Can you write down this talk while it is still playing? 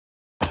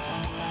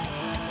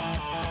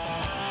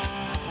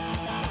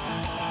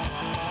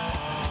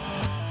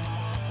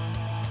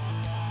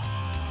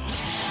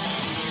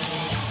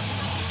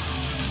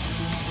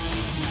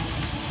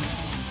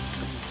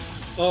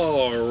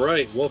All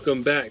right,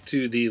 welcome back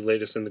to the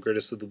latest and the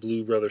greatest of the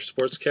Blue Brothers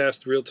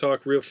Sportscast. Real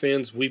talk, real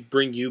fans. We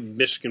bring you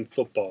Michigan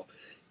football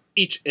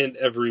each and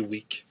every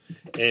week.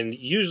 And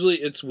usually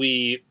it's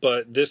we,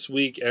 but this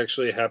week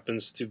actually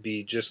happens to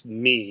be just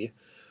me.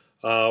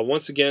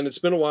 Once again, it's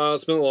been a while.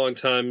 It's been a long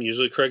time.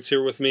 Usually Craig's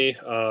here with me,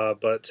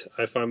 but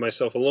I find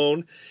myself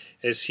alone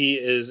as he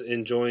is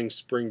enjoying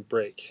spring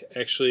break.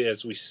 Actually,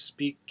 as we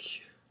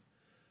speak,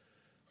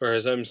 or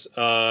as I'm,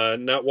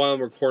 not while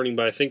I'm recording,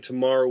 but I think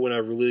tomorrow when I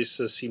release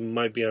this, he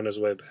might be on his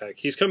way back.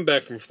 He's coming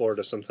back from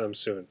Florida sometime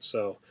soon,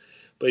 so,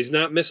 but he's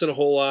not missing a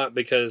whole lot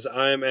because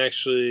I'm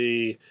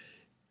actually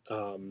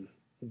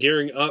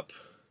gearing up,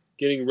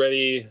 getting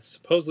ready.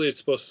 Supposedly it's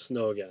supposed to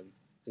snow again,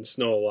 and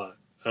snow a lot.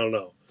 I don't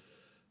know.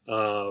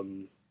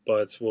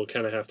 But we'll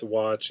kind of have to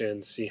watch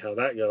and see how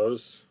that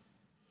goes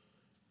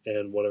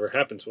and whatever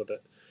happens with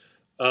it.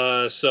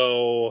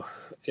 So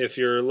if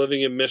you're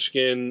living in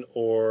Michigan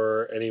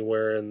or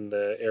anywhere in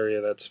the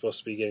area that's supposed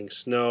to be getting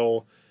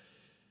snow,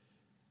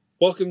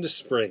 welcome to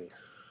spring,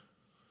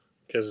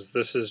 because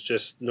this is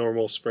just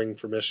normal spring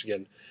for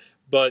Michigan.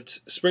 But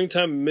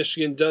springtime in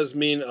Michigan does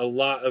mean a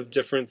lot of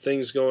different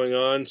things going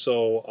on,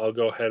 so I'll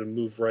go ahead and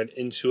move right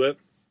into it.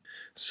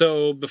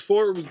 So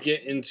before we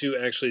get into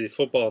actually the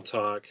football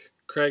talk,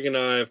 Craig and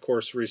I, of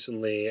course,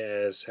 recently,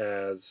 as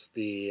has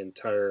the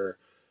entire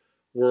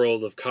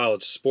world of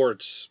college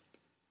sports,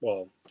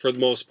 well, for the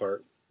most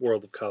part,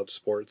 world of college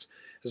sports,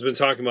 has been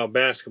talking about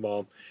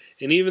basketball.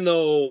 And even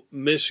though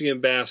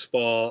Michigan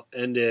basketball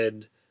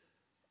ended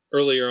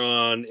earlier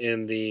on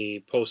in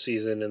the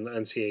postseason and the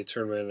NCAA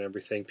tournament and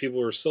everything,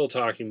 people were still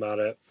talking about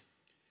it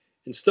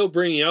and still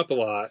bringing it up a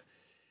lot.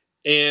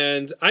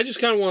 And I just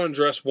kind of want to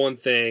address one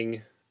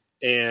thing,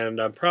 and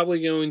I'm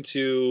probably going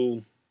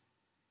to,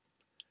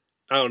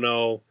 I don't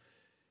know,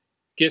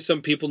 get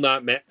some people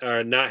not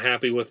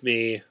happy with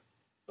me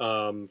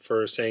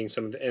for saying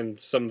some of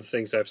the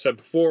things I've said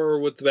before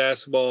with the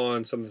basketball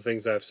and some of the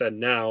things I've said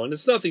now. And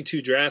it's nothing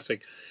too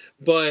drastic.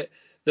 But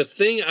the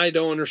thing I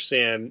don't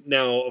understand,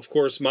 now, of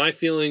course, my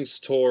feelings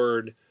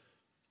toward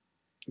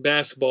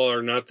basketball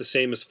are not the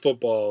same as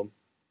football.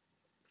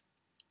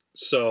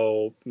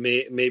 So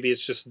maybe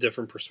it's just a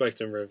different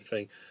perspective of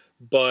everything.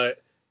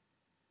 But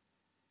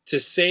to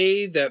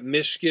say that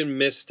Michigan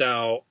missed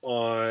out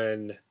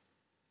on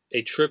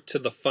a trip to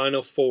the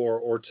Final Four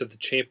or to the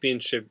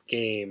championship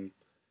game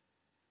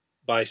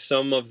by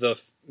some of the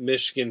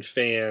Michigan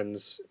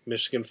fans,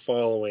 Michigan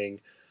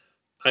following,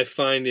 I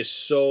find is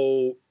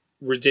so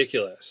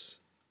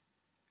ridiculous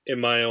in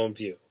my own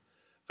view.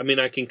 I mean,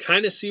 I can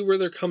kind of see where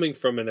they're coming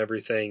from and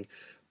everything,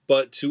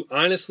 but to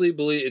honestly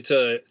believe,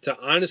 to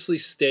honestly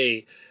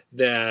state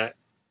that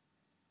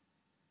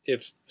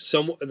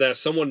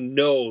someone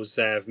knows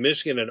that if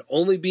Michigan had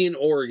only been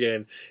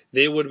Oregon,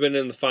 they would have been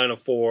in the Final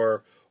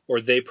Four, or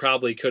they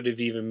probably could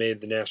have even made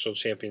the national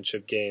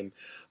championship game,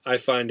 I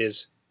find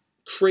is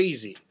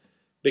crazy.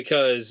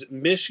 Because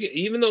Michigan,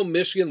 even though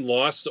Michigan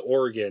lost to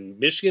Oregon,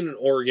 Michigan and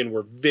Oregon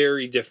were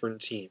very different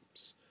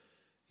teams.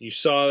 You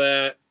saw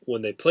that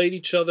when they played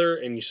each other,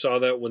 and you saw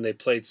that when they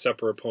played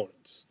separate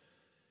opponents.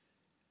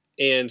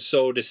 And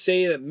so to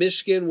say that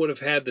Michigan would have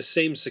had the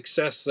same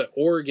success that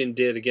Oregon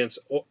did against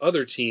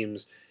other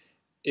teams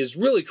is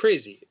really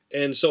crazy.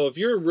 And so if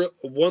you're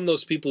one of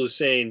those people who's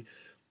saying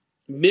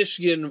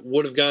Michigan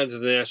would have gone to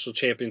the national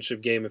championship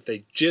game if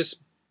they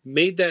just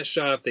made that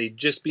shot, if they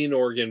just beat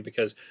Oregon,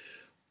 because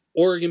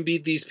Oregon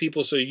beat these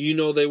people, so you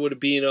know they would have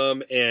beaten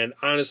them. And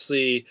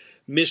honestly,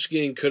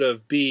 Michigan could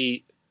have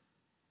beat,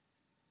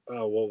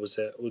 what was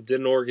it?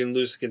 Didn't Oregon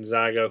lose to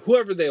Gonzaga?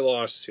 Whoever they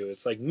lost to.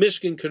 It's like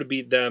Michigan could have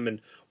beat them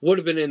and would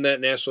have been in that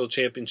national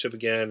championship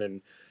again,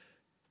 and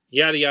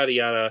yada, yada,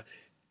 yada.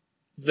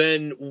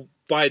 Then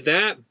by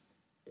that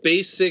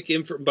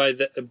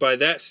by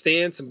that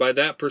stance and by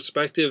that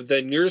perspective,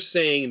 then you're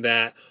saying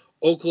that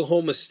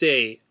Oklahoma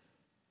State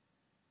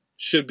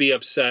should be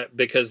upset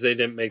because they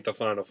didn't make the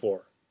Final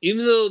Four.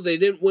 Even though they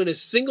didn't win a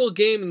single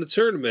game in the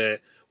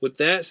tournament, with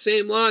that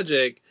same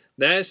logic,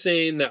 that is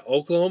saying that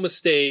Oklahoma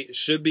State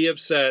should be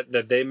upset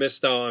that they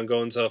missed out on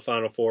going to the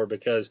Final Four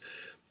because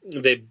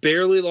they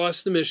barely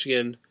lost to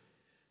Michigan,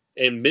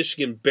 and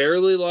Michigan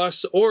barely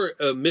lost, or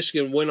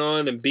Michigan went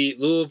on and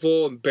beat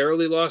Louisville and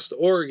barely lost to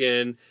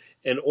Oregon,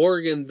 and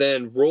Oregon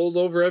then rolled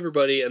over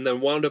everybody and then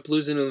wound up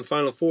losing in the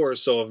Final Four.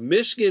 So if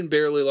Michigan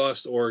barely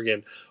lost to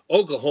Oregon,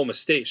 Oklahoma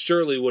State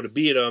surely would have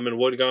beat them and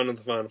would have gone to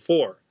the Final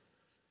Four.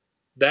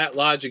 That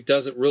logic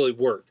doesn't really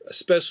work,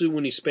 especially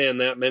when you span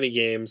that many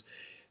games,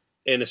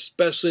 and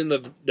especially in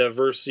the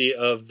diversity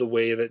of the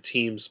way that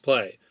teams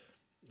play.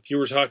 If you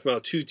were talking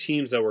about two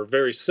teams that were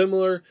very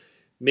similar,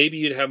 maybe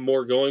you'd have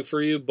more going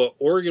for you, but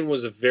Oregon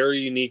was a very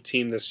unique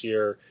team this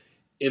year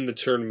in the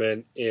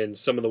tournament in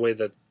some of the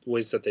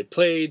ways that they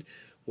played,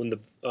 when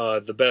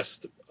the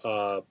best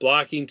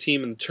blocking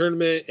team in the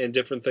tournament and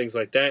different things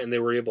like that, and they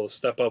were able to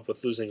step up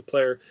with losing a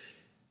player.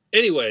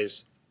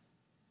 Anyways,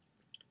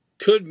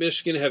 could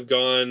Michigan have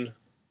gone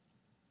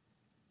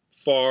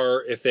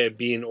far if they had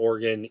beaten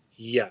Oregon?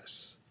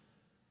 Yes.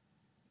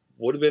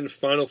 would have been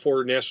Final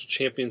Four national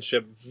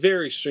championship,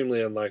 very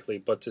extremely unlikely.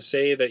 But to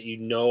say that you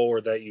know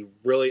or that you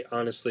really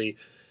honestly,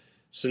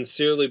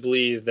 sincerely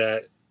believe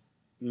that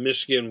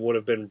Michigan would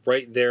have been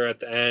right there at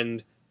the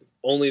end,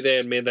 only they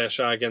had made that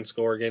shot against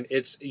Oregon.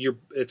 It's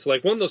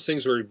like one of those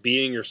things where you're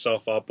beating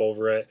yourself up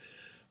over it,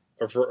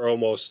 or for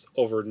almost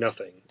over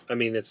nothing. I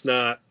mean, it's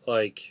not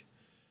like,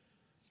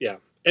 yeah.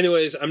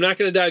 Anyways, I'm not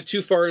going to dive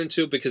too far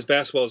into it because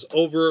basketball is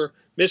over.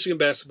 Michigan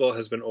basketball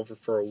has been over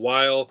for a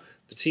while.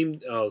 The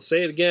team, I'll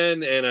say it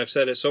again, and I've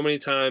said it so many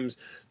times,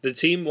 the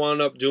team wound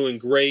up doing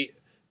great.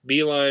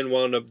 Beilein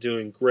wound up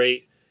doing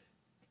great.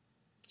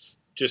 It's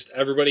just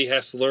everybody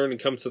has to learn and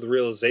come to the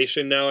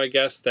realization now, I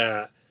guess,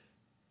 that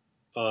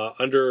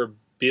under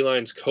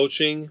Beilein's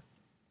coaching,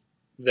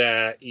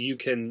 that you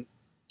can,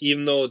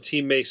 even though a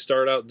team may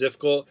start out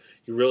difficult,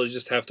 you really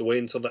just have to wait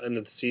until the end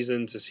of the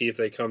season to see if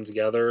they come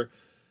together.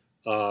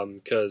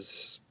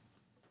 Because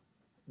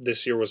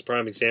this year was a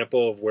prime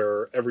example of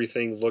where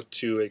everything looked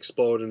to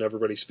explode in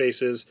everybody's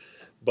faces,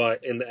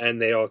 but in the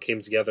end they all came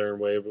together and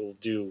were able to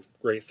do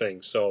great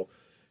things. So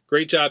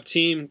great job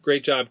team,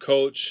 great job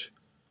coach.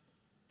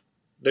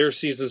 Their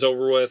season's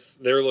over with.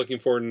 They're looking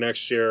forward to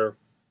next year.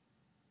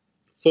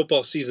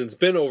 Football season's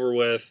been over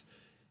with,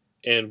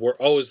 and we're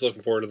always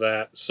looking forward to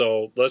that.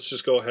 So let's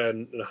just go ahead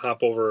and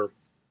hop over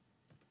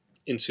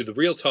into the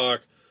real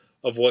talk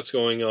of what's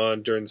going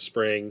on during the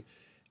spring.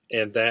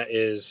 And that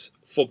is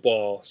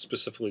football,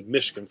 specifically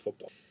Michigan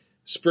football.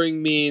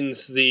 Spring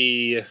means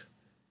the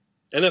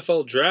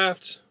NFL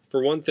draft,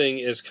 for one thing,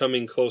 is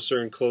coming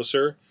closer and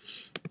closer.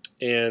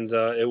 And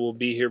it will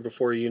be here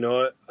before you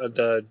know it.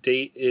 The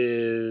date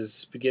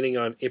is beginning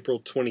on April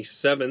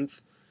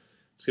 27th.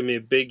 It's going to be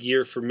a big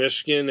year for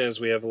Michigan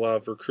as we have a lot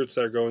of recruits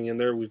that are going in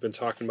there. We've been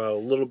talking about it a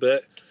little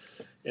bit.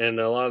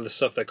 And a lot of the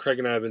stuff that Craig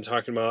and I have been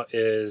talking about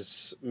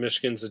is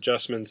Michigan's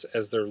adjustments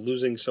as they're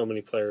losing so many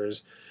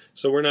players.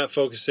 So we're not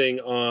focusing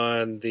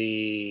on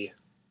the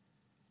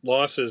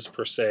losses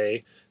per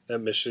se that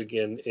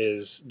Michigan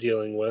is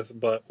dealing with,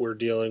 but we're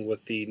dealing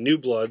with the new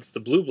bloods, the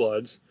blue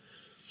bloods,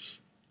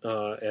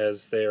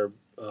 as they're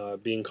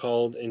being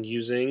called and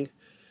using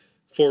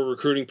for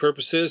recruiting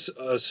purposes.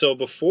 So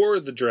before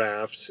the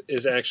draft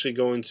is actually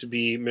going to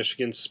be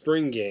Michigan's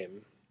spring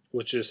game,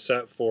 which is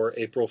set for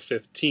April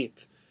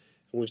 15th.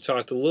 We've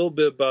talked a little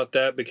bit about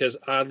that because,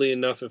 oddly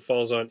enough, it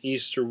falls on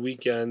Easter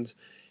weekend.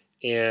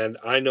 And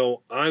I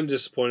know I'm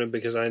disappointed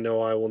because I know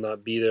I will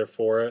not be there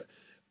for it.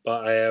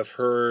 But I have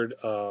heard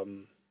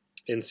and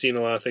seen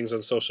a lot of things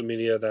on social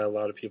media that a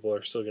lot of people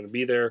are still going to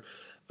be there.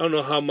 I don't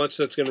know how much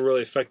that's going to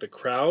really affect the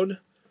crowd.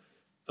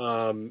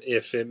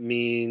 If it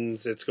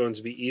means it's going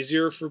to be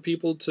easier for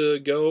people to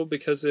go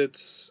because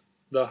it's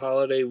the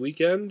holiday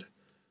weekend,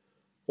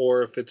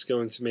 or if it's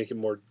going to make it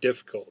more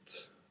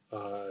difficult.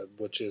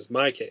 Which is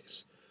my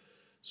case.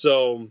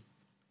 So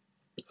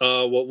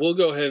what we'll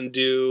go ahead and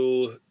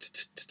do,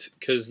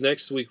 because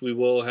next week we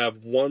will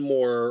have one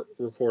more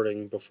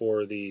recording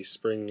before the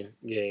spring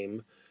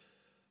game,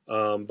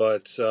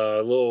 but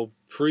a little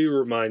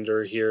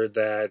pre-reminder here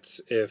that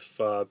if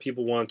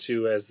people want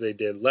to, as they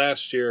did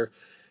last year,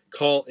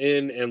 call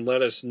in and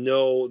let us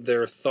know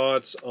their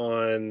thoughts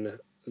on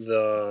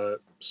the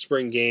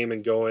spring game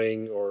and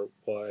going, or,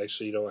 well,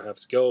 actually you don't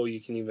have to go. You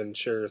can even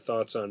share your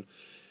thoughts on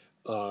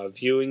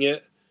viewing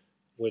it,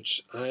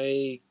 which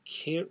I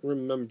can't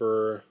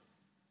remember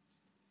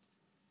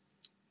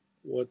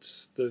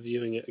what's the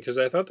viewing it, because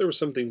I thought there was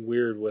something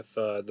weird with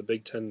the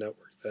Big Ten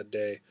Network that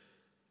day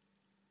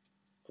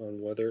on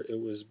whether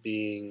it was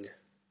being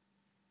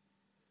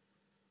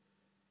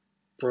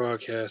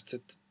broadcast.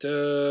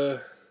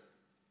 The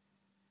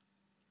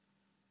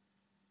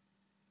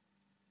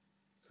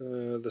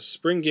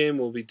spring game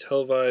will be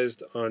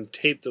televised on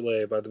tape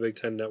delay by the Big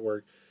Ten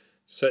Network,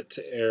 set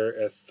to air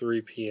at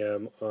 3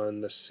 p.m.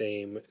 on the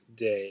same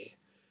day.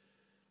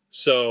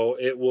 So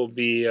it will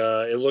be,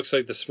 it looks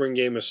like the spring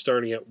game is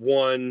starting at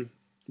 1,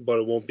 but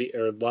it won't be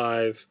aired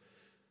live.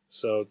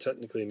 So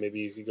technically maybe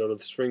you could go to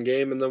the spring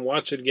game and then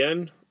watch it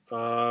again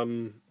at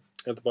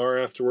the bar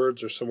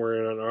afterwards or somewhere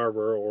in Ann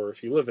Arbor, or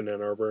if you live in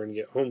Ann Arbor and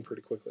get home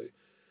pretty quickly.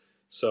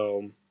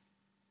 So,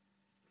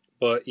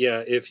 but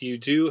yeah, if you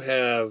do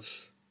have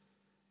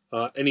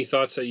any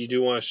thoughts that you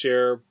do want to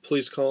share,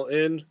 please call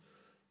in.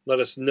 Let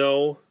us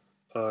know.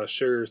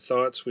 Share your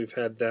thoughts. We've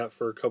had that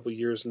for a couple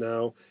years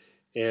now.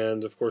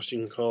 And, of course, you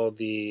can call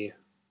the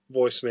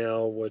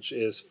voicemail, which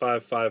is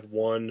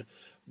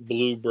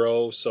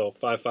 551-BLUE-BRO. So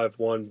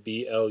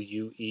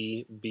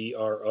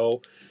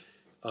 551-BLUEBRO.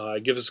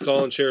 Give us a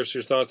call and share us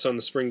your thoughts on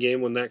the spring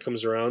game when that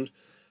comes around.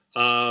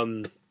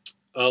 A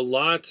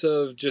lot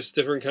of just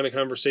different kind of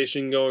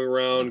conversation going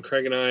around.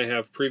 Craig and I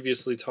have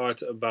previously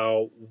talked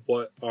about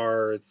what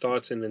our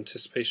thoughts and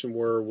anticipation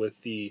were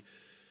with the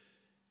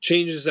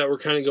changes that were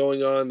kind of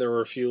going on. There were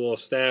a few little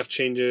staff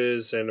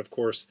changes, and of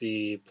course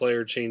the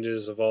player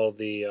changes of all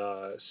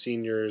the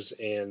seniors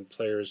and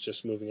players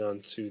just moving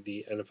on to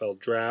the NFL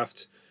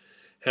draft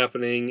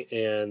happening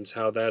and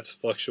how that's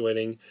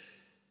fluctuating.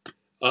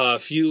 A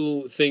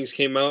few things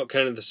came out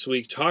kind of this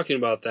week talking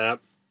about that.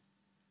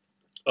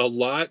 a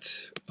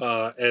lot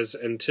as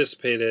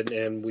anticipated,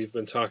 and we've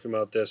been talking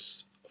about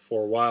this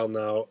for a while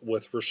now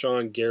with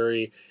Rashawn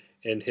Gary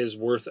and his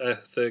worth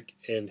ethic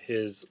and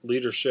his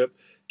leadership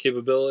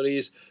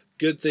capabilities.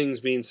 Good things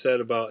being said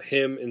about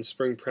him in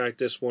spring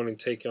practice wanting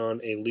to take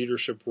on a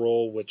leadership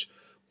role, which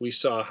we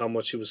saw how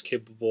much he was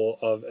capable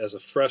of as a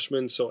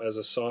freshman. So as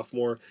a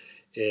sophomore,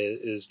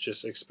 it is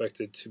just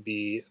expected to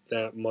be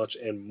that much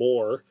and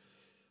more.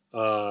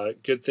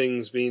 Good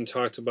things being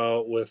talked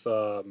about with,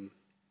 I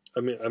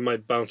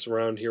might bounce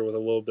around here with a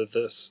little bit of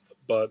this,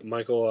 but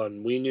Michael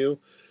Onwenu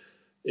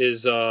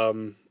is,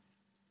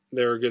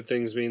 there are good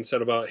things being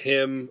said about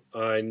him.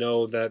 I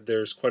know that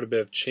there's quite a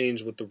bit of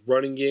change with the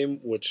running game,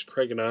 which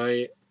Craig and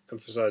I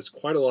emphasize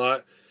quite a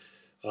lot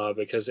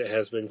because it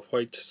has been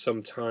quite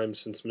some time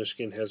since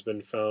Michigan has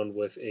been found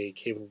with a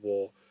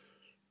capable,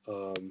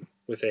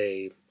 with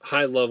a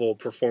high-level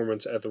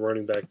performance at the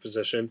running back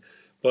position.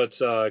 But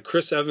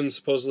Chris Evans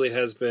supposedly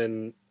has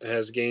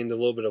gained a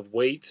little bit of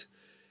weight,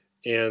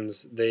 and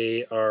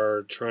they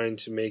are trying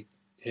to make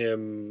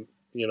him,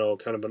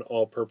 kind of an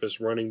all-purpose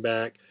running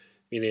back,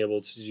 being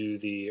able to do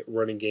the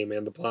running game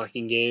and the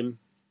blocking game.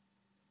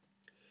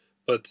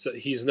 But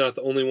he's not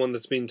the only one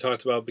that's being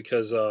talked about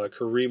because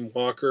Kareem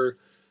Walker,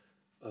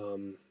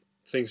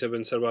 things have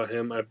been said about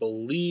him. I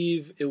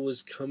believe it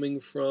was coming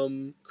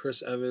from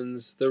Chris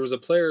Evans. There was a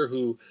player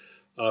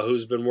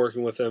who's been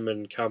working with him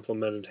and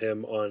complimented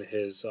him on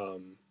his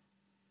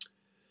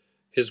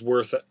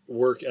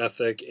work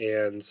ethic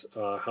and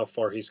how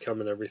far he's come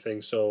and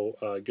everything.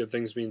 So good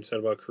things being said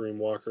about Kareem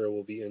Walker. It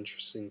will be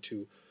interesting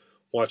to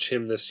watch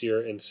him this year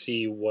and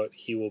see what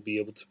he will be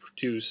able to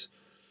produce.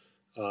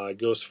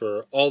 Goes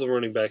for all the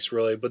running backs,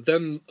 really. But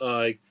then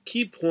a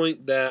key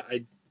point that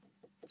I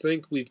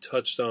think we've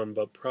touched on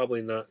but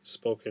probably not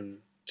spoken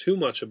too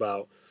much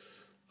about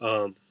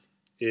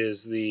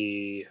is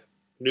the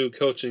new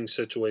coaching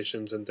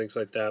situations and things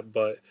like that.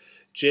 But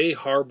Jay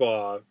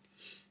Harbaugh,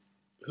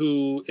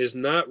 who is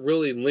not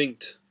really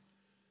linked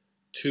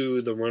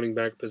to the running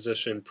back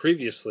position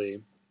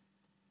previously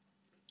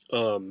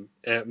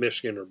at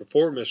Michigan or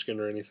before Michigan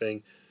or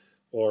anything,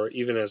 or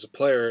even as a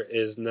player,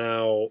 is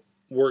now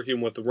working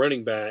with the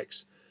running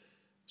backs.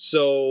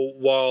 So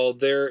while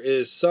there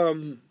is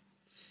some,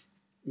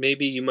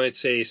 maybe you might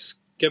say,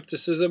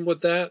 skepticism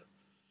with that,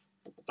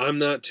 I'm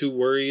not too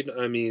worried.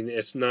 I mean,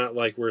 it's not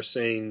like we're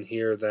saying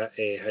here that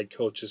a head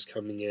coach is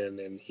coming in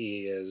and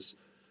he is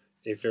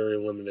a very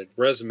limited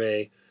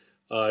resume.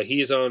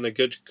 He's on a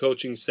good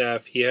coaching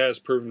staff. He has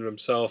proven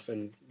himself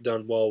and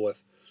done well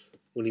with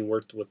when he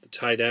worked with the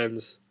tight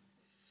ends.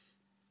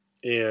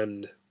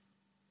 And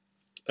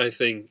I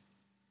think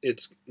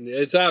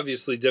it's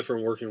obviously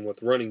different working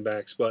with running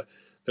backs, but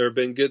there have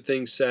been good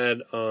things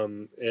said. I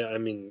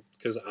mean,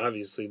 because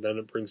obviously then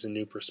it brings a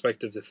new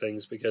perspective to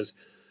things because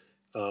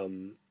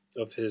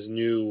of his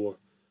new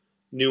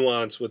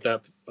nuance with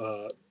that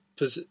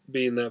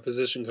being that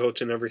position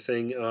coach and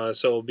everything.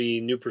 So it'll be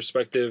new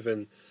perspective,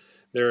 and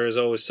there is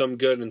always some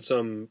good and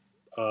some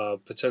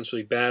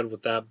potentially bad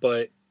with that.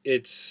 But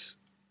that's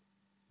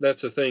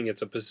the thing.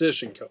 It's a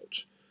position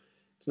coach.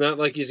 It's not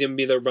like he's going to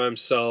be there by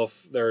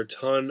himself. There are a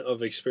ton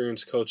of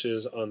experienced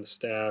coaches on the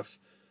staff.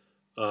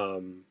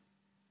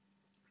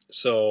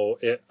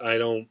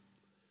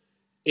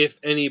 If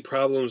any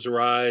problems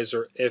arise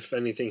or if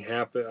anything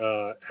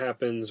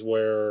happens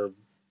where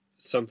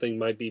something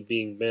might be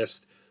being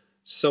missed,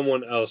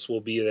 someone else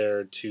will be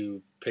there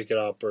to pick it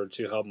up or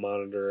to help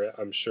monitor it,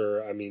 I'm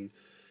sure. I mean,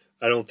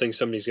 I don't think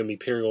somebody's going to be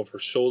peering over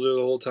his shoulder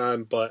the whole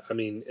time, but I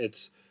mean,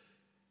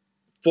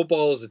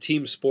 football is a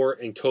team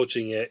sport and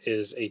coaching it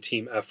is a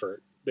team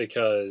effort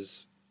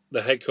because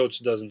the head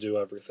coach doesn't do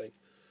everything.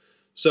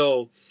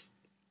 So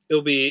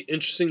it'll be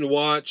interesting to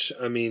watch.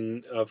 I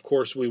mean, of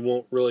course, we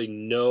won't really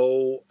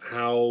know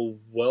how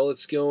well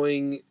it's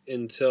going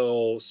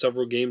until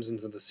several games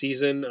into the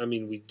season. I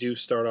mean, we do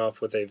start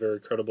off with a very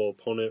credible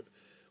opponent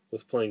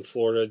with playing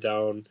Florida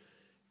down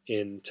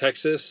in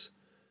Texas.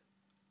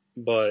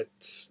 But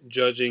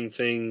judging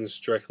things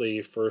directly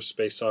first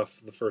based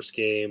off the first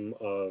game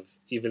of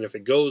even if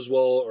it goes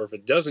well or if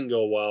it doesn't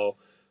go well,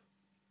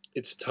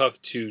 it's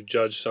tough to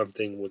judge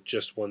something with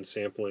just one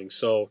sampling.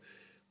 So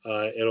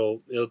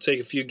it'll take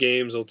a few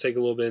games. It'll take a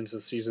little bit into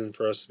the season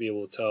for us to be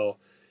able to tell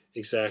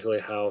exactly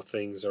how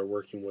things are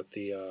working with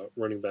the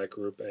running back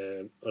group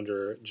and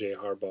under Jay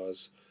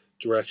Harbaugh's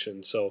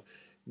direction. So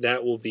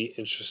that will be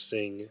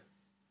interesting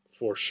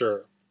for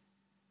sure.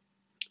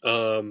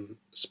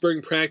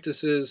 Spring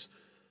practices,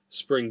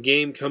 spring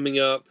game coming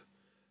up.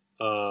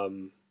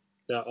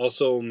 That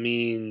also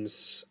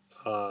means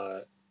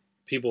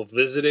people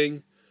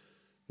visiting.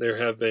 There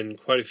have been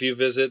quite a few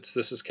visits.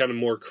 This is kind of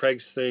more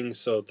Craig's thing,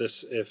 so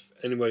if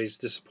anybody's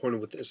disappointed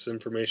with this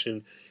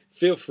information,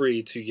 feel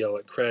free to yell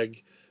at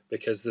Craig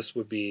because this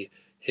would be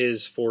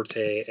his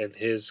forte and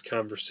his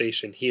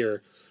conversation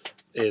here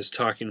is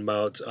talking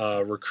about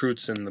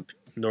recruits and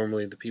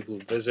normally the people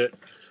who visit.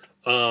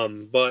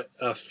 But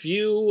a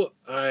few,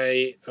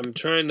 I'm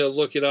trying to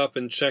look it up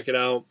and check it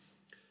out.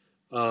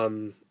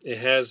 It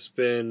has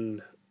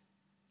been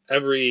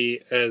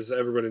as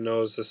everybody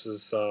knows, this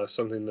is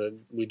something that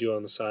we do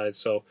on the side.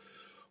 So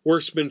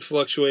work's been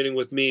fluctuating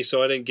with me,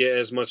 so I didn't get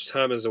as much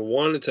time as I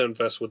wanted to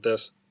invest with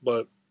this.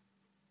 But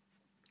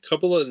a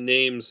couple of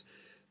names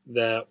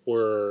that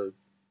were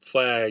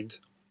flagged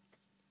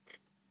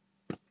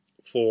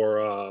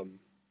for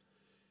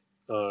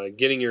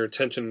getting your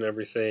attention and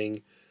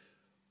everything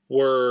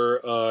were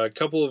a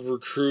couple of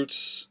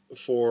recruits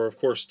for, of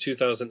course,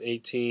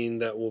 2018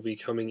 that will be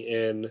coming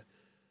in.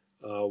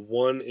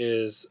 One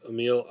is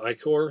Emil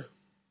Ikor,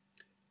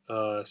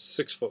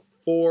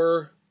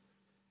 6'4",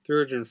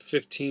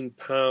 315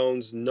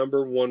 pounds,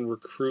 number 1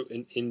 recruit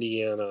in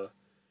Indiana,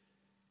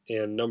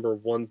 and number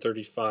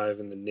 135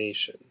 in the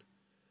nation.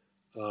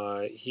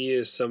 He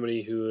is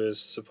somebody who is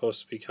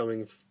supposed to be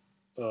coming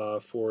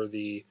for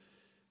the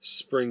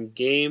spring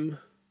game,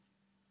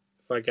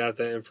 if I got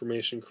that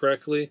information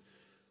correctly.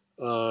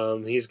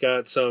 He's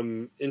got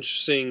some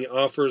interesting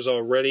offers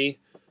already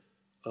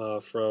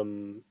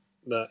from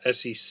the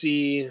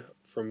SEC,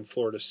 from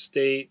Florida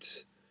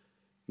State,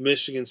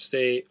 Michigan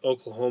State,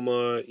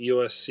 Oklahoma,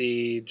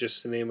 USC,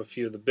 just to name a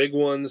few of the big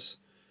ones.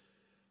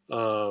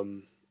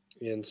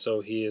 And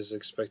so he is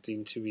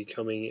expecting to be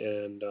coming,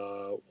 and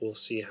we'll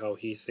see how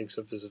he thinks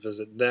of his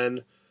visit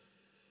then.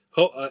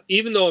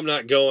 Even though I'm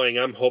not going,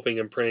 I'm hoping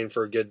and praying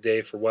for a good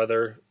day for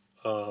weather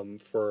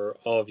for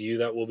all of you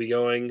that will be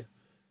going,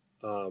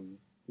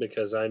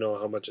 because I know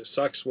how much it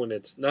sucks when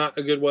it's not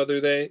a good weather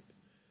day,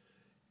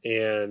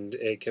 and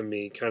it can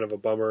be kind of a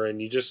bummer.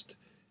 And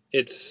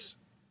it's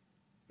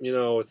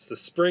the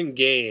spring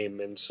game,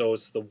 and so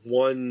it's the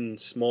one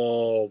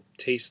small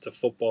taste of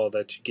football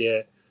that you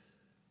get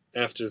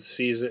after the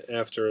season,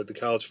 after the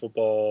college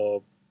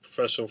football,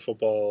 professional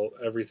football,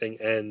 everything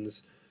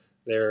ends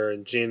there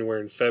in January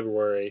and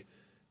February,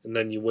 and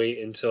then you wait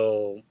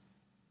until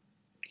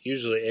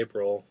usually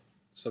April.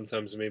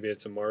 Sometimes maybe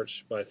it's in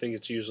March, but I think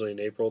it's usually in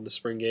April, the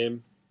spring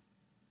game.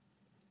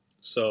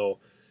 So,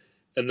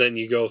 and then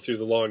you go through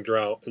the long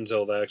drought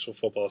until the actual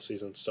football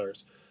season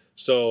starts.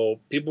 So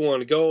people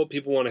want to go,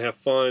 people want to have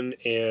fun,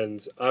 and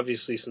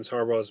obviously since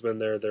Harbaugh has been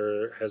there,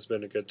 there has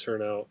been a good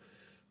turnout.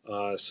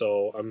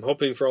 So I'm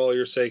hoping for all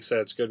your sakes that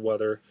it's good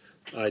weather.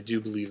 I do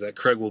believe that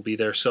Craig will be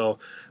there. So,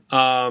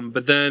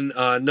 but then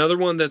another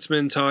one that's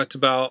been talked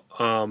about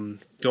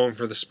going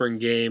for the spring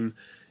game,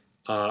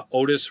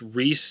 Otis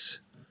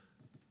Reese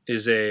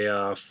is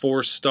a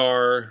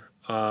 4-star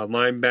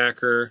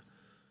linebacker,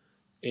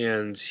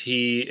 and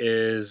he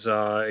is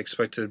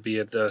expected to be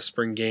at the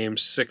spring game,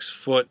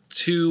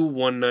 6'2",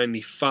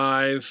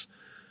 195,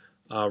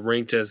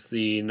 ranked as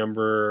the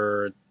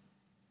number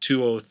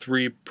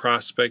 203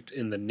 prospect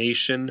in the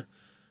nation.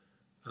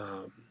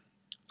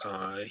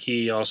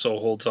 He also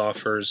holds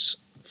offers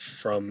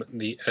from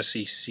the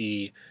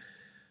SEC,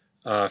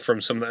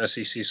 from some of the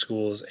SEC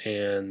schools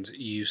and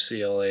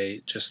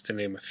UCLA, just to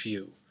name a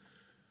few.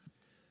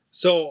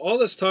 So all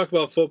this talk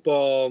about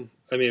football,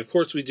 I mean, of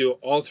course we do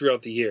all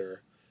throughout the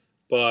year,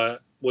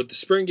 but with the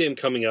spring game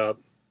coming up,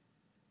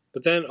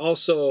 but then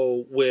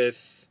also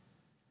with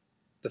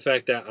the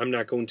fact that I'm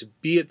not going to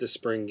be at the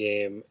spring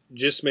game,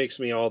 just makes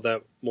me all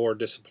that more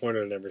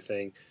disappointed in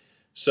everything.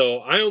 So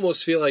I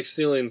almost feel like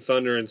stealing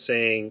thunder and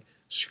saying,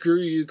 screw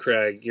you,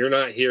 Craig, you're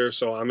not here,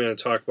 so I'm going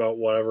to talk about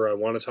whatever I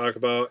want to talk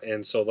about,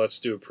 and so let's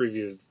do a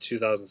preview of the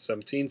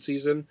 2017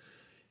 season,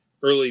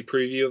 early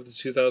preview of the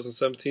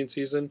 2017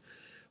 season,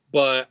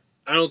 but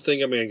I don't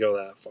think I'm going to go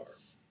that far.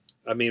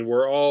 I mean,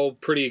 we're all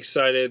pretty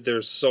excited.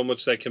 There's so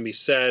much that can be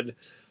said.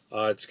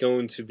 It's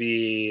going to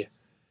be...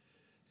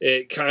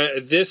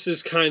 This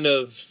is kind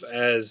of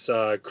as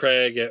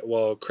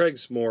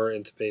Craig's more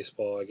into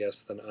baseball, I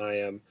guess, than I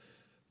am.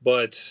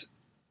 But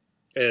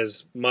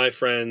as my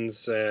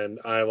friends and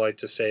I like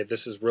to say,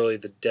 this is really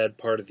the dead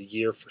part of the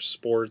year for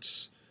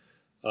sports.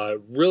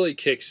 It really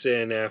kicks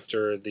in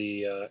after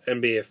the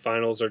NBA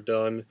finals are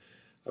done.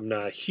 I'm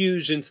not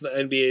huge into the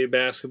NBA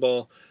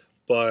basketball,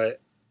 but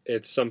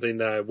it's something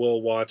that I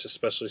will watch,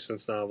 especially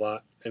since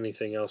not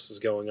anything else is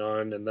going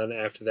on. And then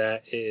after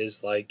that, it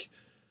is like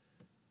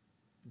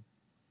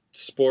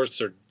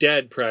sports are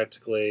dead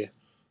practically,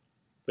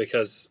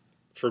 because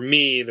for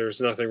me,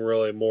 there's nothing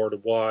really more to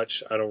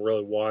watch. I don't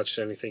really watch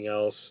anything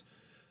else.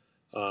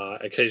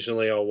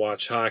 Occasionally I'll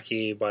watch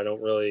hockey, but I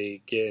don't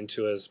really get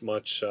into as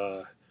much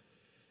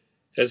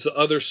as the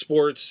other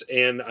sports,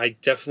 and I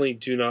definitely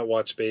do not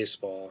watch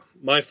baseball.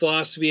 My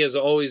philosophy has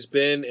always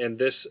been, and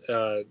this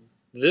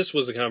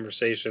was a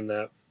conversation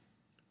that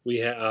we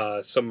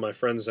had, some of my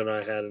friends and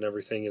I had and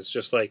everything, is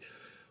just like,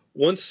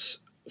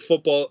 once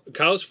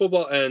college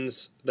football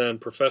ends, then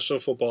professional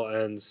football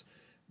ends,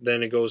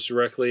 then it goes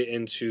directly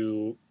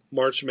into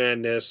March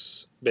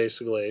Madness,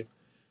 basically.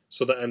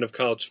 So the end of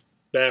college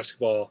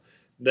basketball.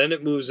 Then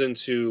it moves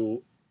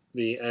into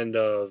the end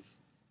of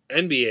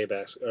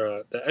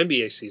the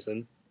NBA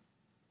season.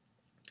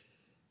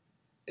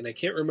 And I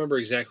can't remember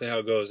exactly how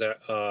it goes,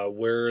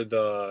 where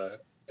the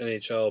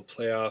NHL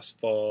playoffs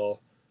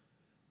fall.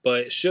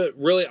 But it should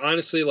really,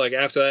 honestly, like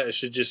after that, it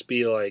should just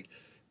be like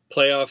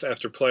playoff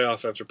after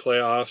playoff after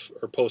playoff,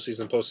 or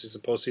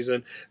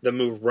postseason, then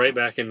move right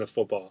back into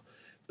football.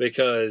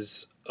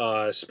 Because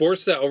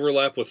sports that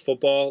overlap with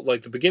football,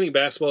 like the beginning of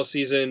basketball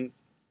season,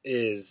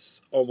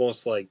 is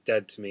almost like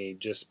dead to me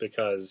just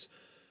because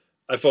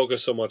I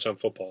focus so much on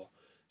football.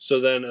 So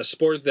then a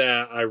sport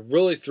that I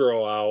really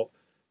throw out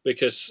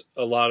because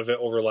a lot of it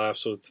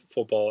overlaps with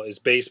football is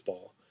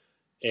baseball.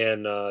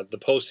 And the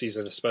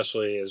postseason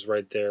especially is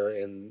right there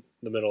in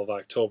the middle of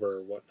October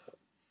or whatnot.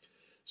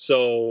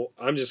 So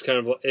I'm just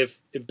kind of, if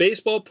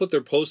baseball put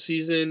their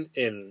postseason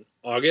in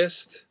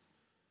August,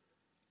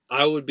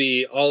 I would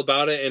be all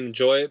about it and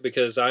enjoy it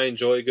because I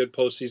enjoy a good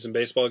postseason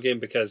baseball game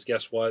because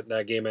guess what?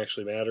 That game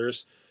actually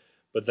matters.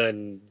 But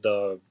then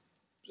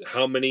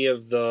how many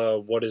of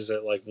the,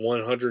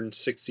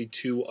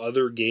 162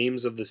 other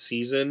games of the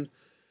season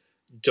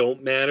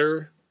don't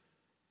matter?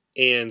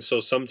 And so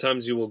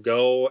sometimes you will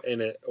go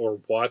or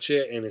watch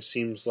it and it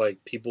seems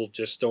like people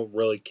just don't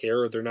really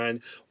care, or they're not.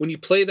 When you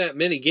play that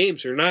many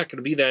games, you're not going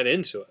to be that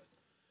into it.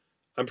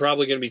 I'm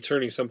probably going to be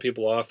turning some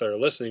people off that are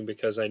listening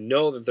because I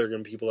know that they're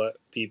going to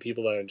be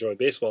people that enjoy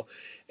baseball,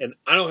 and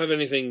I don't have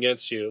anything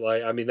against you.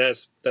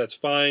 That's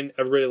fine.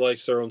 Everybody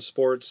likes their own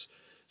sports.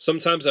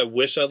 Sometimes I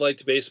wish I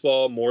liked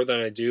baseball more than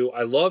I do.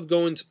 I love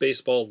going to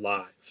baseball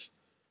live.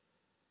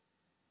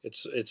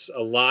 It's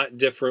a lot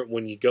different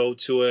when you go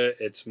to it.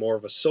 It's more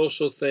of a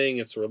social thing.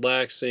 It's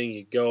relaxing.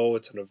 You go.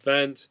 It's an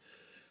event.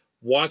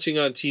 Watching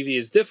on TV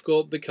is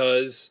difficult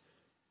because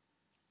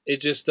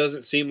it just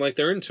doesn't seem like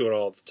they're into it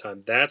all the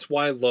time. That's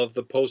why I love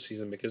the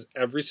postseason, because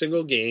every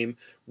single game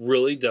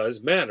really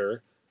does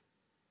matter,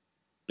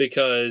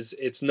 because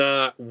it's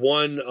not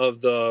one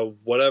of the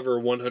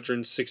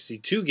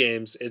 162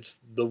 games. It's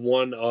the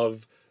one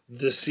of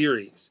the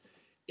series.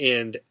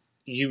 And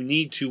you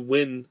need to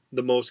win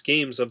the most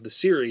games of the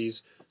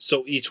series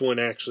so each one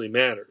actually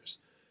matters.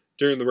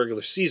 During the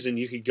regular season,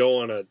 you could go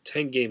on a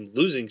 10-game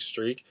losing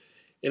streak,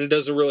 and it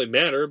doesn't really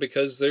matter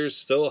because there's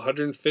still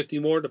 150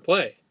 more to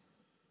play.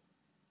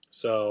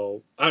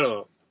 So, I don't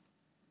know.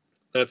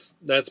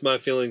 That's my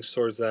feelings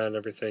towards that and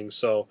everything.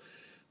 So,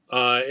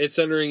 it's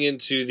entering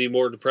into the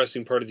more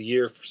depressing part of the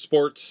year for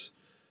sports,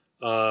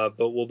 but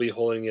we'll be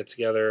holding it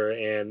together.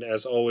 And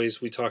as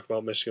always, we talk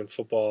about Michigan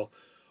football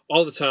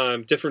all the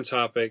time, different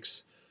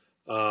topics.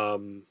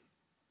 During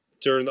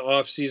the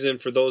off season,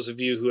 for those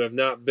of you who have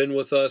not been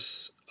with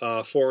us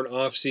for an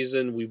off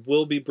season, we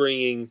will be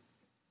bringing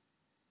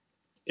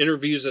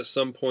interviews at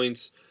some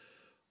points,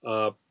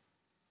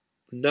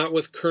 not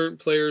with current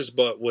players,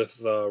 but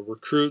with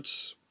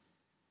recruits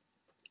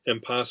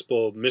and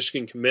possible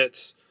Michigan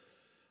commits,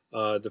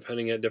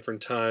 depending at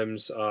different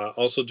times.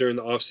 Also, during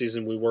the off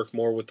season, we work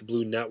more with the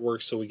Blue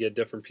Network, so we get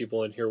different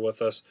people in here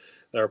with us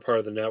that are part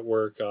of the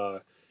network.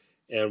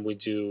 And we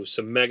do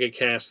some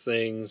megacast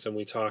things, and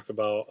we talk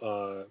about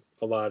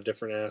a lot of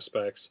different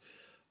aspects.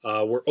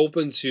 We're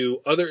open to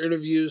other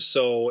interviews,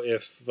 so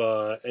if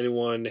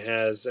anyone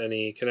has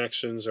any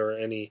connections or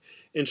any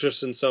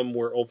interest in some,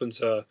 we're open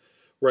to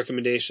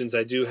recommendations.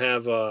 I do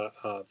have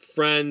a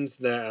friend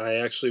that I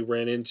actually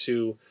ran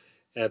into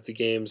at the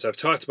games. I've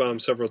talked about him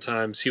several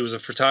times. He was a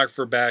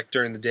photographer back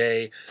during the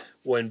day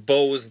when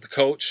Bo was the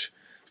coach.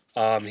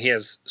 He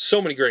has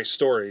so many great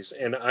stories,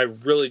 and I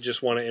really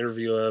just want to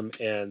interview him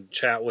and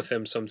chat with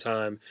him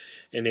sometime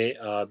and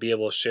be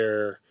able to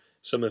share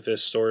some of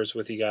his stories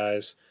with you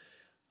guys.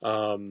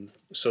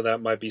 So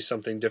that might be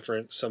something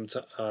different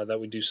that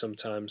we do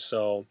sometimes.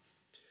 So,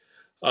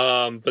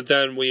 but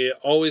then we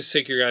always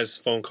take your guys'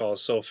 phone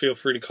calls, so feel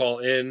free to call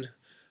in.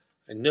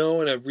 I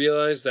know, and I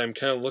realize that I'm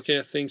kind of looking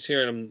at things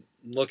here, and I'm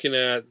looking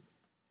at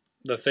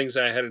the things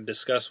I had to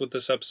discuss with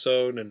this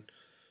episode, and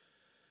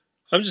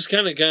I'm just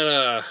kind of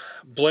gonna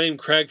blame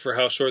Craig for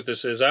how short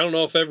this is. I don't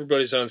know if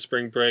everybody's on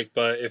spring break,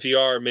 but if you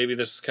are, maybe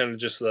this is kind of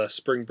just the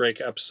spring break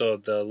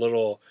episode, the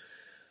little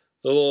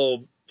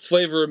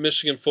flavor of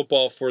Michigan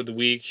football for the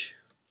week,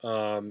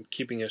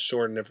 keeping it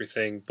short and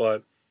everything.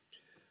 But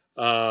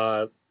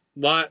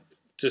lot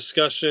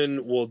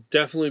discussion will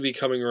definitely be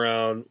coming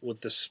around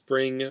with the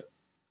spring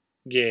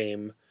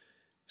game.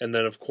 And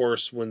then, of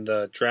course, when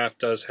the draft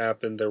does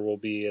happen, there will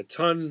be a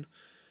ton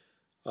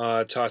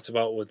talked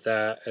about with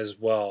that as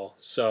well.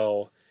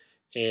 So,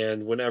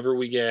 and whenever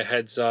we get a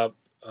heads up,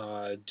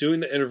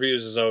 doing the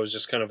interviews is always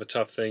just kind of a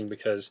tough thing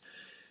because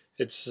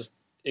it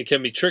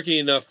can be tricky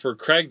enough for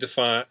Craig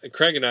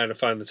and I to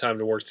find the time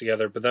to work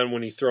together. But then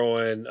when you throw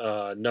in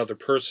another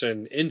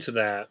person into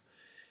that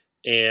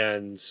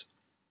and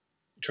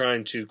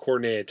trying to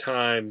coordinate a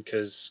time,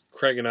 because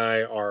Craig and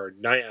I are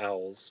night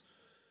owls,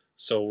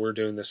 so we're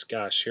doing this.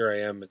 Gosh, here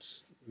I am. I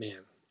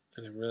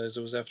didn't realize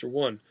it was after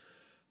 1.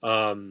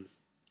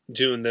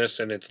 Doing this,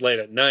 and it's late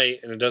at night,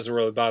 and it doesn't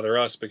really bother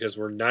us because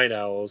we're night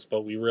owls,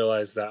 but we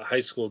realize that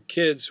high school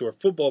kids who are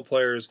football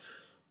players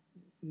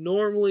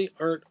normally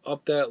aren't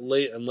up that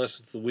late unless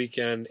it's the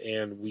weekend,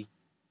 and we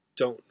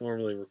don't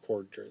normally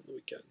record during the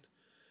weekend.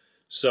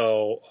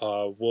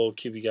 So we'll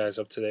keep you guys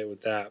up to date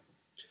with that.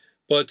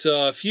 But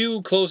a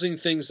few closing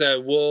things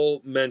that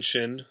we'll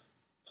mention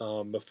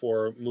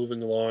before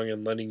moving along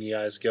and letting you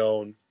guys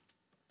go.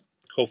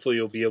 hopefully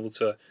you'll be able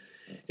to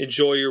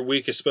enjoy your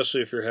week,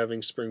 especially if you're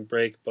having spring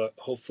break. But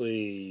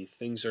hopefully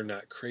things are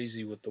not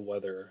crazy with the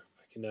weather.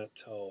 I cannot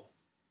tell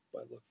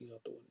by looking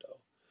out the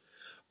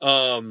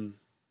window.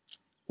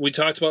 We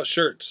talked about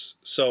shirts,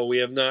 so we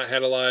have not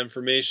had a lot of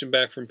information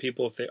back from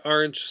people if they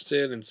are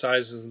interested in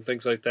sizes and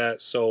things like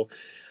that. So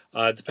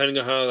depending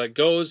on how that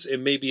goes, it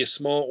may be a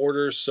small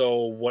order.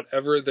 So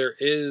whatever there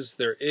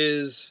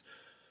is.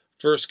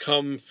 First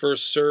come,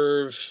 first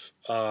serve.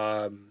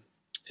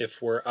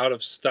 If we're out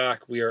of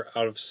stock, we are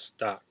out of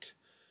stock.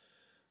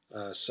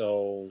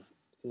 So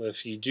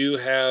if you do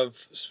have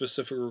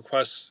specific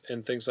requests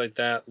and things like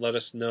that, let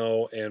us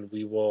know, and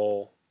we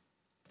will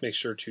make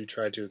sure to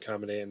try to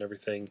accommodate and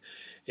everything.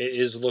 It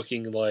is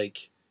looking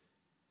like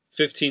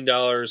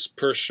 $15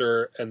 per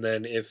shirt, and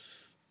then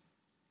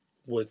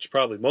which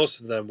probably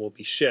most of them will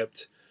be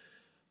shipped.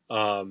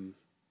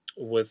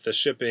 With the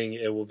shipping,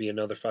 it will be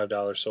another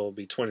 $5, so it will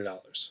be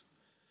 $20.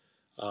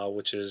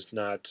 Which is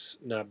not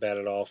bad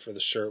at all for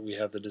the shirt. We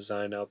have the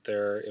design out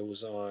there. It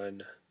was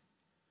on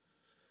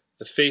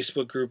the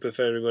Facebook group, if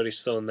everybody's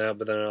still in that,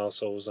 but then it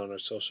also was on our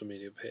social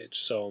media page.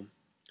 So,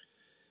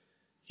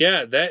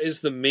 yeah, that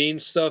is the main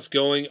stuff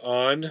going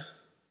on.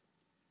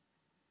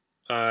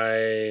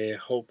 I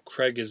hope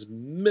Craig is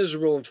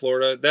miserable in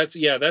Florida. That's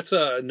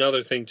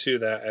another thing, too,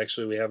 that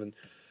actually we haven't,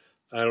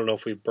 I don't know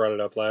if we brought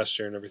it up last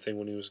year and everything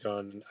when he was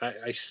gone.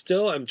 I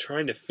still am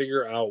trying to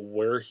figure out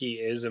where he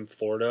is in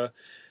Florida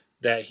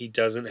that he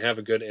doesn't have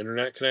a good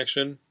internet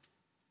connection.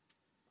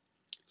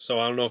 So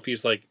I don't know if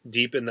he's like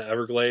deep in the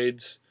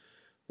Everglades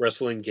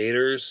wrestling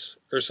gators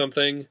or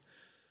something,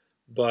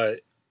 but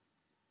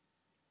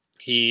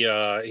he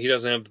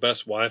doesn't have the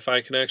best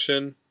Wi-Fi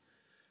connection.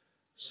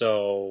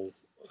 So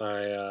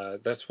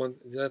that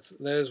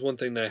is one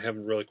thing that I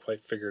haven't really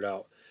quite figured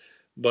out.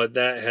 But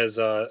that has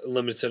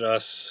limited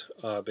us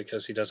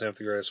because he doesn't have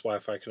the greatest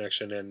Wi-Fi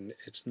connection, and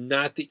it's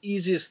not the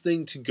easiest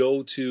thing to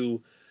go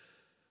to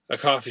a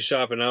coffee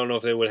shop, and I don't know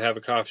if they would have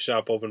a coffee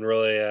shop open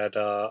really at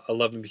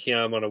 11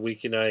 p.m. on a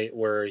weeknight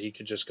where he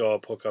could just go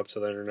up, hook up to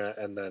the internet,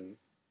 and then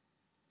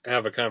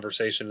have a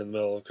conversation in the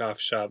middle of a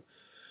coffee shop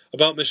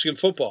about Michigan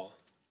football.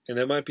 And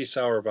they might be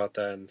sour about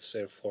that in the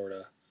state of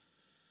Florida,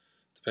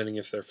 depending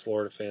if they're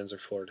Florida fans or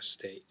Florida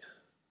State.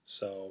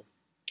 So,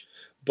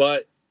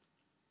 but,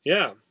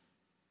 yeah,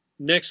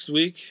 next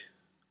week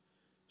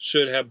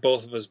should have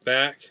both of us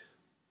back.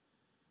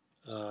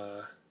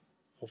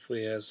 Hopefully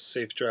he has a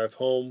safe drive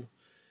home.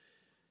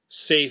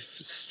 Safe,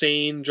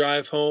 sane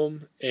drive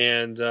home,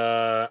 and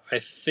I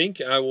think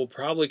I will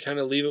probably kind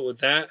of leave it with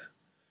that.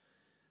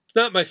 It's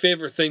not my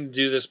favorite thing to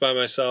do this by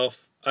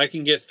myself. I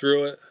can get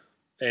through it,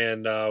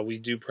 and we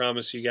do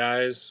promise you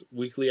guys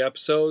weekly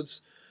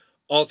episodes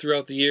all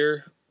throughout the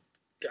year.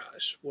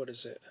 Gosh, what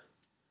is it?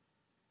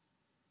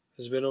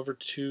 Has it been over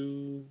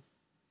 2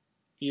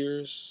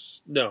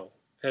 years? No,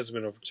 it hasn't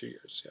been over 2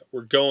 years yet.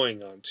 We're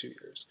going on 2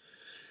 years.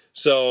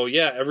 So,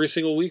 yeah, every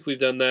single week we've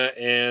done that,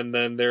 and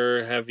then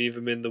there have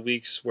even been the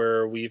weeks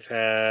where we've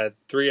had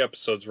 3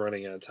 episodes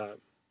running at a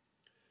time.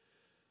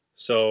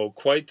 So,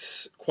 quite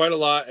a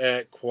lot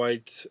at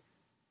quite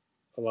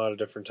a lot of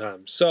different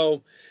times.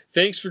 So,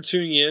 thanks for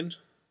tuning in.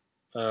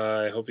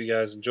 I hope you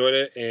guys enjoyed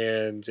it,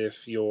 and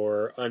if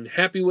you're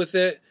unhappy with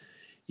it,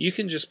 you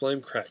can just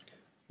blame Craig,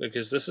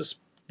 because this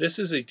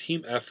is a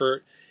team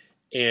effort,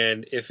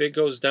 and if it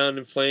goes down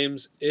in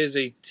flames, it is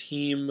a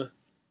team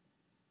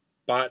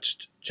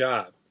botched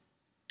job.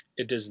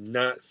 It does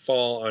not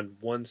fall on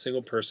one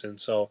single person.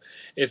 So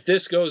if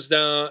this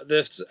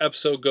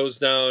episode goes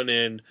down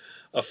in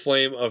a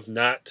flame of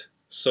not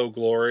so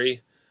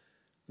glory,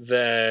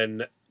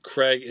 then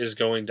Craig is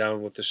going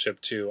down with the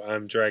ship too.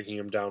 I'm dragging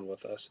him down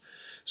with us.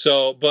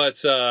 So, but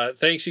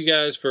thanks you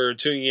guys for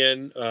tuning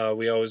in.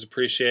 We always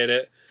appreciate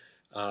it.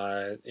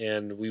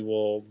 And we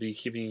will be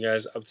keeping you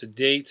guys up to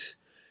date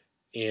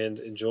and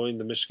enjoying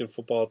the Michigan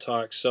football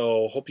talk.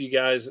 So hope you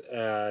guys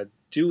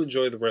do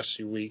enjoy the rest of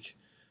your week,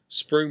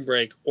 spring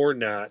break or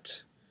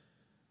not.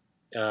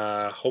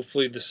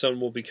 Hopefully the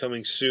sun will be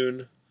coming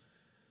soon.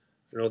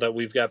 I know that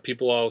we've got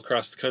people all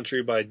across the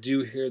country, but I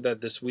do hear that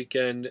this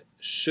weekend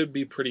should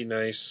be pretty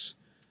nice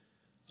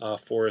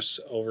for us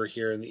over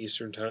here in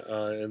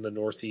the in the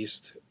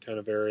Northeast kind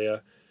of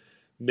area,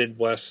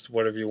 Midwest,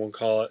 whatever you want to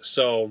call it.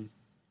 So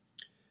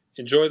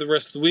enjoy the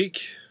rest of the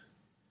week.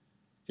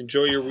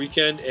 Enjoy your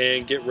weekend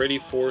and get ready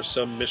for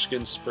some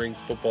Michigan spring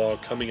football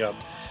coming up.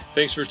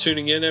 Thanks for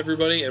tuning in,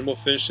 everybody, and we'll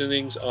finish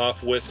things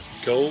off with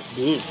Go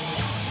Blue.